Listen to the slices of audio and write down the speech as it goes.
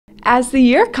As the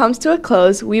year comes to a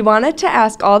close, we wanted to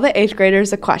ask all the 8th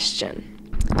graders a question.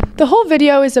 The whole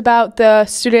video is about the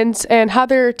students and how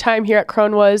their time here at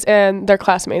Crone was and their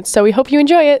classmates, so we hope you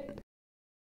enjoy it.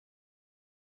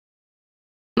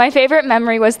 My favorite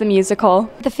memory was the musical.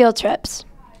 The field trips.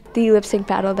 The lip sync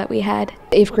battle that we had.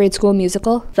 8th grade school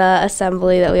musical. The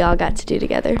assembly that we all got to do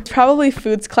together. Probably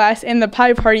foods class and the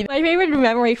pie party. My favorite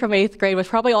memory from 8th grade was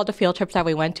probably all the field trips that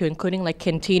we went to, including like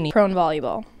Cantini. Crone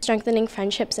volleyball. Strengthening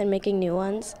friendships and making new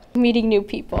ones. Meeting new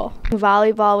people.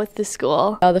 Volleyball with the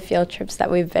school. All the field trips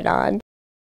that we've been on.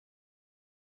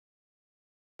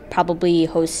 Probably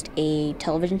host a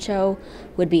television show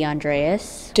would be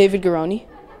Andreas. David Garoni.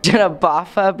 Jenna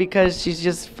Baffa because she's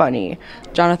just funny.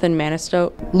 Jonathan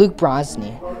Manistow. Luke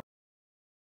Brosny. I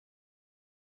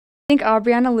think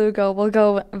Aubriana Lugo will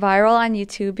go viral on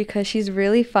YouTube because she's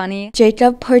really funny.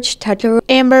 Jacob Porch-Tetra.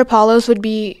 Amber Paulos would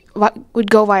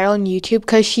go viral on YouTube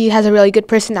because she has a really good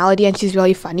personality and she's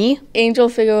really funny. Angel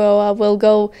Figueroa will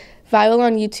go viral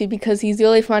on YouTube because he's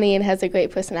really funny and has a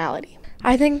great personality.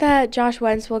 I think that Josh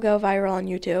Wentz will go viral on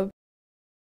YouTube.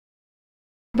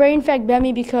 Brain Fact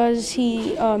Bemmy because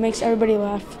he makes everybody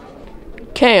laugh.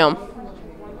 Cam.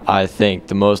 I think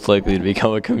the most likely to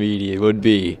become a comedian would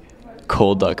be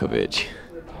Cole Dukovich.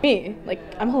 Me. Like,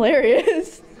 I'm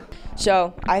hilarious.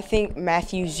 So, I think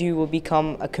Matthew Zhu will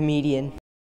become a comedian. I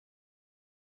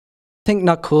think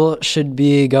Nakul should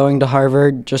be going to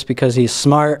Harvard just because he's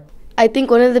smart. I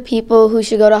think one of the people who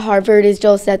should go to Harvard is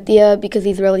Joel Sethia because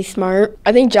he's really smart.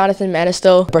 I think Jonathan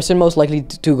Manistow. The person most likely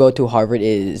to go to Harvard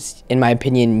is, in my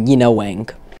opinion, Yino Wang.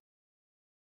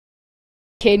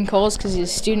 Caden Coles because he's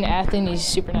a student athlete and he's a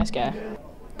super nice guy.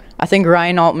 I think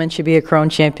Ryan Altman should be a Crone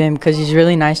champion because he's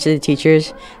really nice to the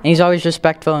teachers and he's always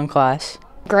respectful in class.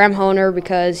 Graham Honer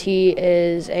because he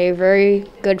is a very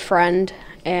good friend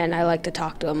and I like to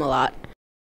talk to him a lot.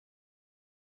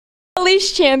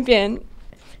 Elise Champion.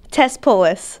 Tess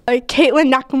Pullis.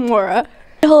 Caitlin Nakamura.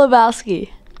 Holobowski.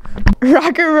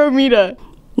 Rocker Romita.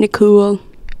 Nicole.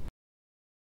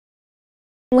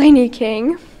 Lainey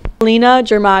King. Lena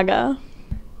Germaga.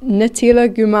 Natila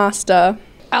Gumasta.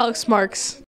 Alex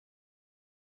Marks.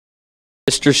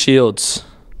 Mr. Shields.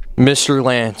 Mr.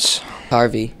 Lance.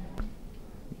 Harvey.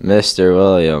 Mr.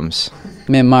 Williams.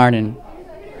 Mitt Martin.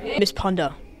 Miss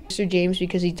Punda. Mr. James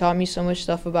because he taught me so much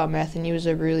stuff about math and he was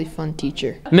a really fun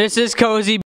teacher. Mrs.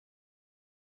 Cozy.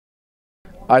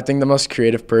 I think the most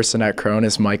creative person at Crone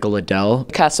is Michael Liddell.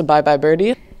 Casa Bye Bye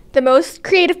Birdie. The most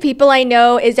creative people I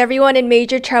know is everyone in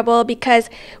Major Trouble because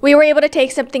we were able to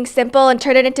take something simple and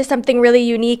turn it into something really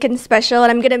unique and special, and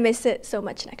I'm going to miss it so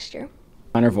much next year.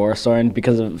 Connor Vorsorn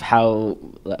because of how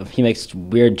he makes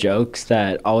weird jokes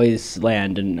that always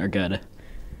land and are good.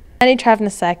 Annie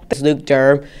Travnasek. Luke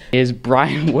Durham. Is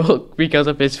Brian Wilk because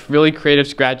of his really creative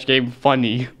scratch game,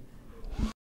 Funny.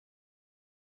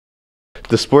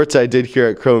 The sports I did here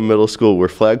at Crone Middle School were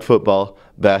flag football,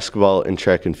 basketball, and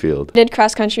track and field. I did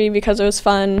cross country because it was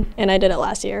fun, and I did it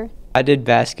last year. I did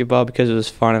basketball because it was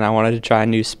fun and I wanted to try a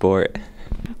new sport.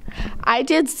 I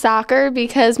did soccer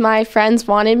because my friends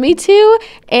wanted me to,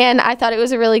 and I thought it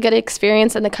was a really good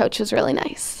experience, and the coach was really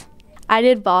nice. I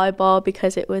did volleyball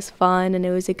because it was fun and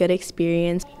it was a good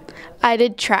experience. I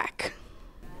did track.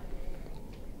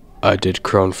 I did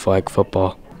Crone flag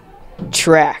football.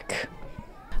 Track.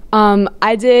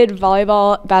 I did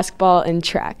volleyball, basketball, and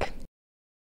track.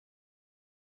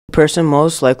 The person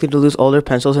most likely to lose all their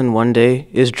pencils in one day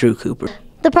is Drew Cooper.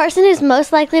 The person who's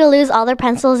most likely to lose all their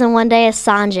pencils in one day is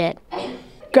Sanjit.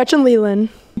 Gretchen Leland.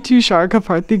 Tushar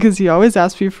Kaparthi because he always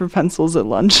asks me for pencils at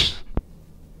lunch.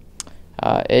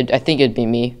 I think it'd be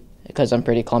me because I'm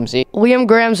pretty clumsy. Liam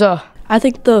Gramza. I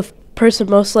think the person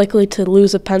most likely to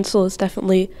lose a pencil is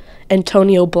definitely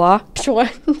Antonio Block.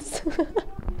 Schwartz.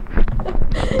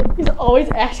 He's always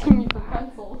asking me for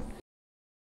pencils.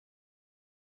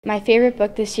 My favorite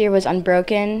book this year was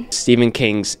Unbroken. Stephen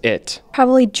King's It.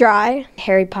 Probably Dry.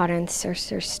 Harry Potter and the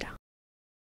Sorcerer's Stone.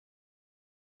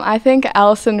 I think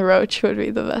Allison Roach would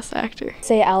be the best actor.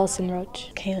 Say Allison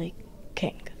Roach. Kaylee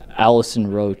King.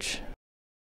 Allison Roach.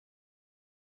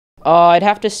 I'd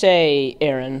have to say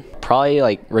Aaron. Probably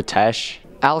like Ritesh.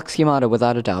 Alex Yamada,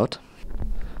 without a doubt.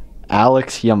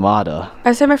 Alex Yamada.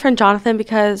 I say my friend Jonathan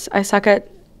because I suck at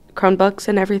Chromebooks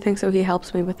and everything, so he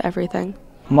helps me with everything.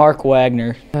 Mark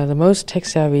Wagner. The most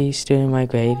tech-savvy student in my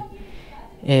grade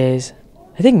is,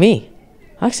 I think, me.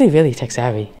 I'm actually really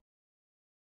tech-savvy.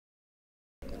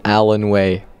 Alan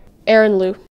Way. Aaron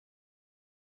Liu.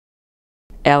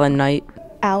 Alan Knight.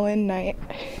 Alan Knight.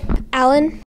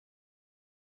 Alan.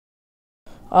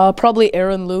 Probably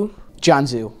Aaron Liu. John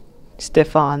Zhu.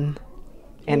 Stefan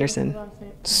Anderson.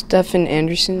 Stefan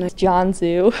Anderson. John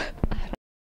Zhu.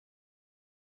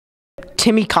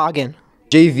 Timmy Coggin.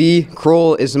 JV,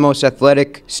 Kroll is the most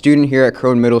athletic student here at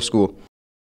Crone Middle School.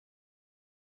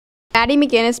 Addie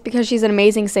McGinnis because she's an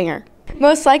amazing singer.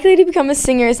 Most likely to become a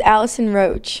singer is Allison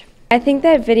Roach. I think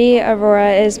that Vidi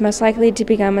Aurora is most likely to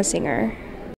become a singer.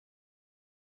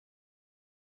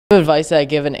 The advice that I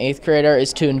give an 8th grader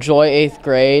is to enjoy 8th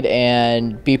grade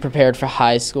and be prepared for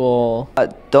high school.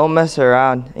 Don't mess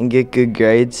around and get good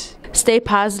grades. Stay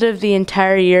positive the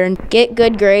entire year and get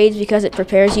good grades because it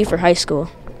prepares you for high school.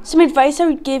 Some advice I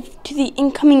would give to the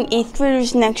incoming 8th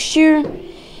graders next year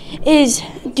is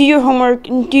do your homework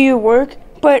and do your work,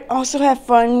 but also have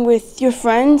fun with your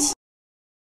friends.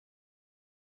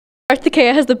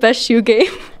 Arthakea has the best shoe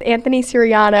game. Anthony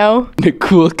Siriano.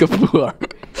 Nakul Kapoor.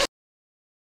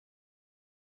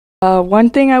 One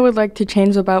thing I would like to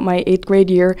change about my 8th grade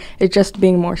year is just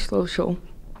being more social.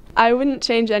 I wouldn't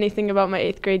change anything about my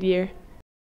 8th grade year.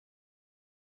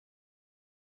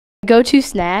 Go-to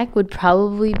snack would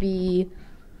probably be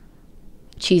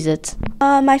Cheez-Its.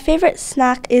 My favorite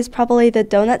snack is probably the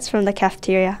donuts from the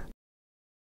cafeteria.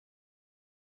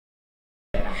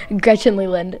 Gretchen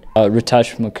Leland.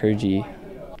 Ritesh Mukherjee.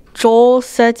 Joel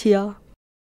Setia.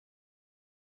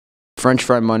 French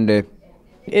Fry Monday.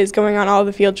 Is going on all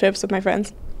the field trips with my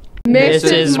friends.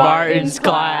 Mrs. Martin's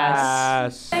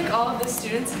class. Thank all of the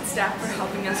students and staff for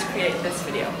helping us create this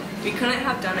video. We couldn't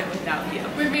have done it without you.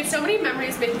 We've made so many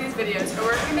memories making these videos, and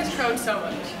we're going to miss Crone so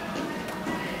much.